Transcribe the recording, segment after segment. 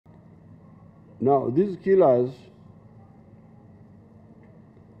Now, these killers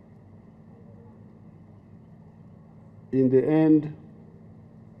in the end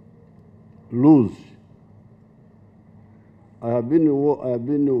lose. I have been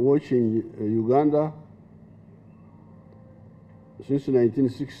watching Uganda since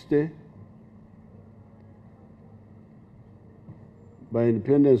 1960. By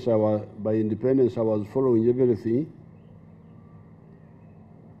independence, I was following everything.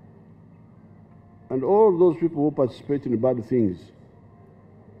 And all those people who participate in bad things,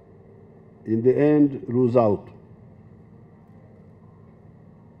 in the end, lose out.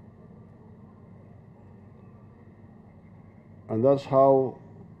 And that's how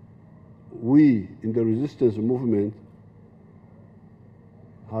we in the resistance movement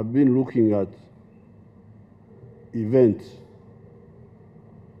have been looking at events.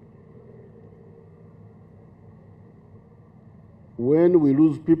 When we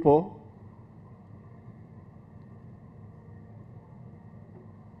lose people,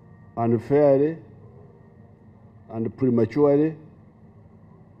 unfairly and prematurely,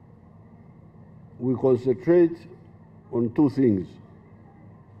 we concentrate on two things.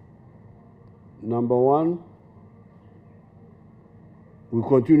 Number one, we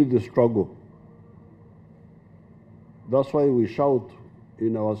continue the struggle. That's why we shout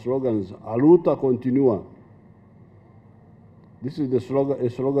in our slogans, "A luta continua." This is a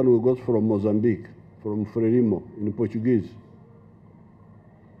slogan we got from Mozambique, from Frelimo in Portuguese.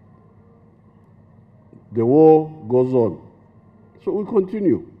 The war goes on. So we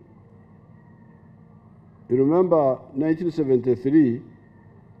continue. You remember 1973,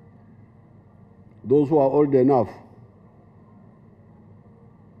 those who are old enough,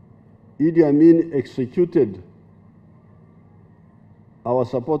 Idi Amin executed our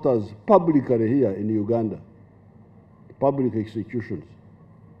supporters publicly here in Uganda. Public executions.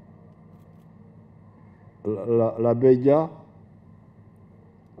 Labeja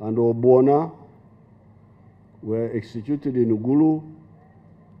and Obona were executed in Ugulu.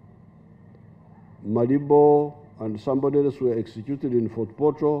 Malibo and somebody else were executed in Fort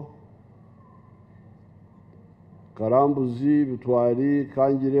Portal. Karambuzi, Butwari,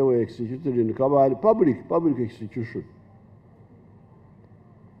 Kanjire were executed in Kabale. Public execution.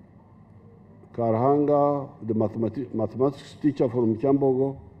 Karhanga, the mathematics teacher from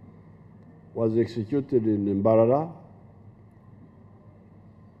Kyambogo, was executed in Mbarara.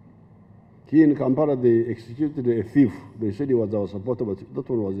 Here in Kampala, they executed a thief. They said he was our supporter, but that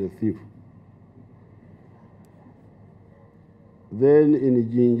one was a thief. Then in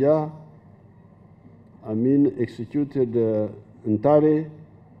Jinja, Amin executed Ntare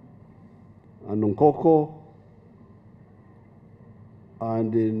and Nkoko,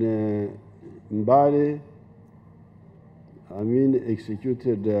 and in Mbale, Amin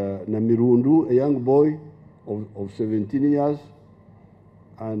executed Namirundu, a young boy of 17 years,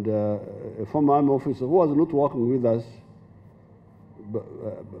 and a former army officer who was not working with us,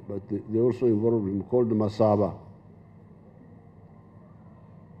 but they also involved him, called Masaba.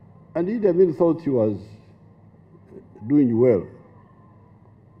 And Idi Amin thought he was doing well.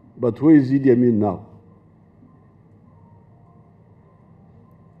 But where is Idi Amin now?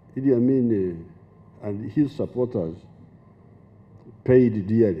 Idi Amin and his supporters paid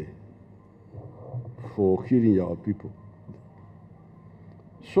dearly for killing our people.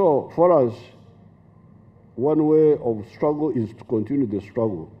 So for us, one way of struggle is to continue the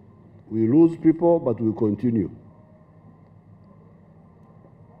struggle. We lose people, but we continue.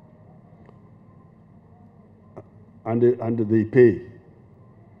 And they pay.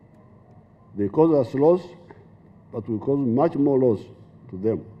 They cause us loss, but we cause much more loss to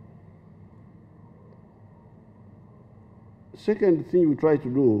them. Second thing we try to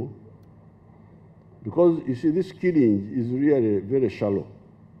do, because you see this killing is really very shallow.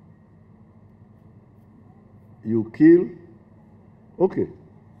 You kill, okay,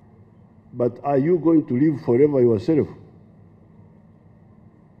 but are you going to live forever yourself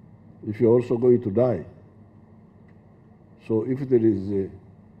if you're also going to die? So if there is,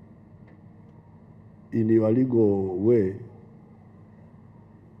 in your legal way,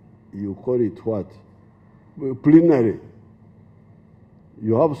 you call it what? Plenary.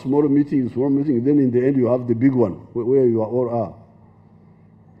 You have small meetings, then in the end you have the big one, where you all are.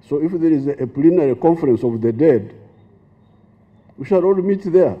 So if there is a plenary conference of the dead, we shall all meet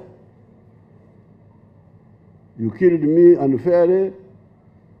there. You killed me unfairly,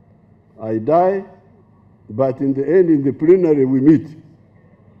 I die, but in the end, in the plenary, we meet.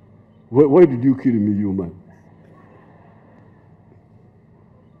 Why did you kill me, you man?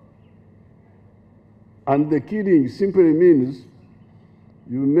 And the killing simply means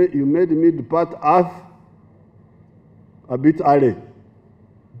You made me depart earth a bit early.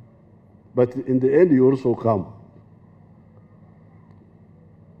 But in the end, you also come.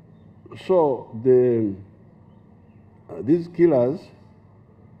 So these killers,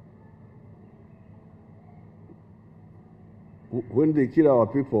 when they kill our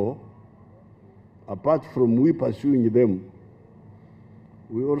people, apart from we pursuing them,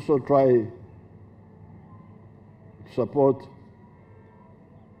 we also try to support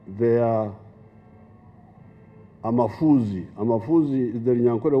their amafuzi. Amafuzi is the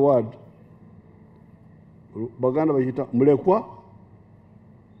Nyankore word. Baganda bakita mulekwa.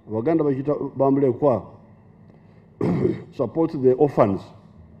 Baganda bakita bamulekwa. Support the orphans.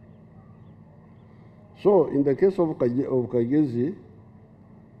 So in the case of Kagezi,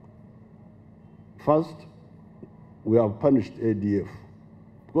 first we have punished ADF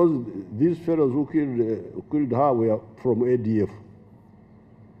because these fellows who killed her were from ADF.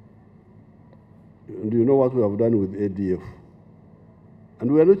 And you know what we have done with ADF.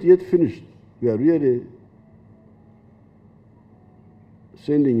 And we are not yet finished. We are really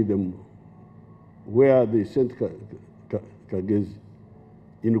sending them where they sent Kagezi,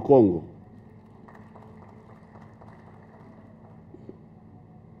 in Congo.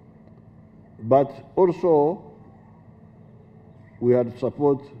 But also, we had to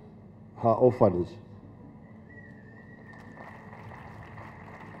support her orphans.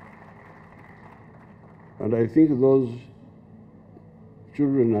 And I think those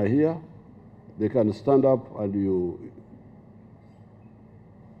children are here. They can stand up and you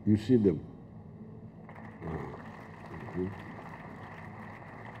see them.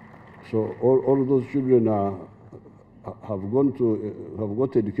 So all of those children have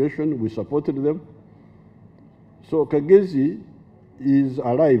got education. We supported them. So Kagezi is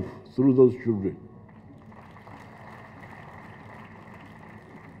alive through those children.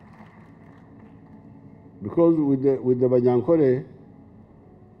 Because with the Banyankore,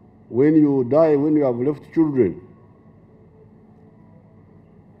 when you die, when you have left children,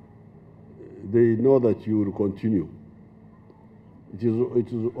 they know that you will continue. It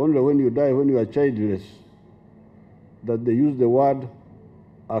is only when you die, when you are childless, that they use the word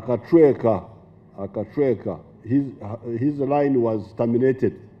akatweka. Akatweka. His line was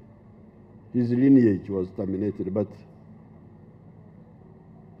terminated. His lineage was terminated. But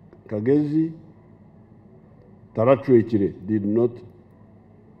Kagezi, Taratwechire did not,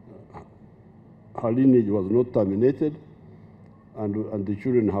 her lineage was not terminated, and the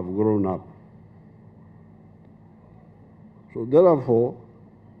children have grown up. So therefore,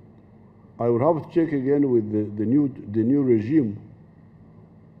 I would have to check again with the new regime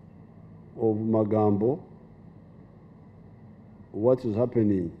of Magambo, what is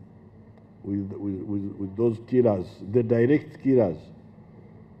happening with those killers, the direct killers.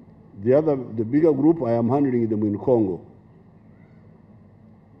 The bigger group, I am handling them in Congo.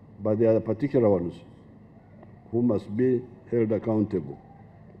 But there are particular ones who must be held accountable.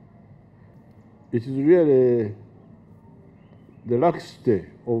 It is really the laxity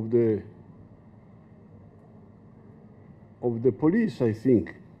of the police, I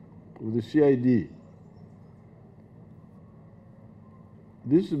think, of the CID.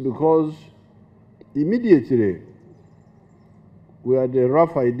 This is because immediately we had a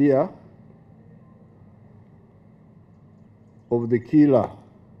rough idea of the killer.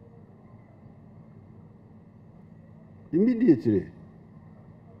 Immediately.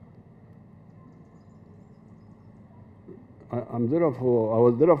 I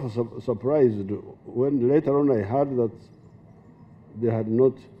was therefore surprised when later on I heard that they had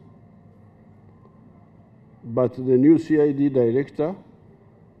not. But the new CID director,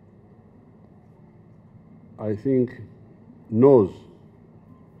 I think, knows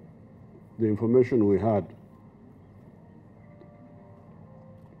the information we had.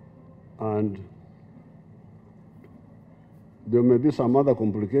 And there may be some other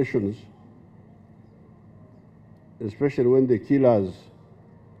complications, especially when the killers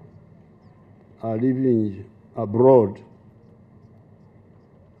are living abroad.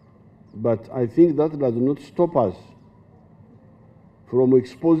 But I think that does not stop us from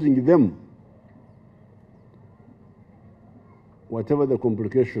exposing them, whatever the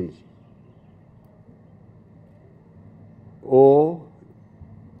complications, or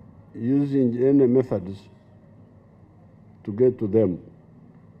using any methods to get to them.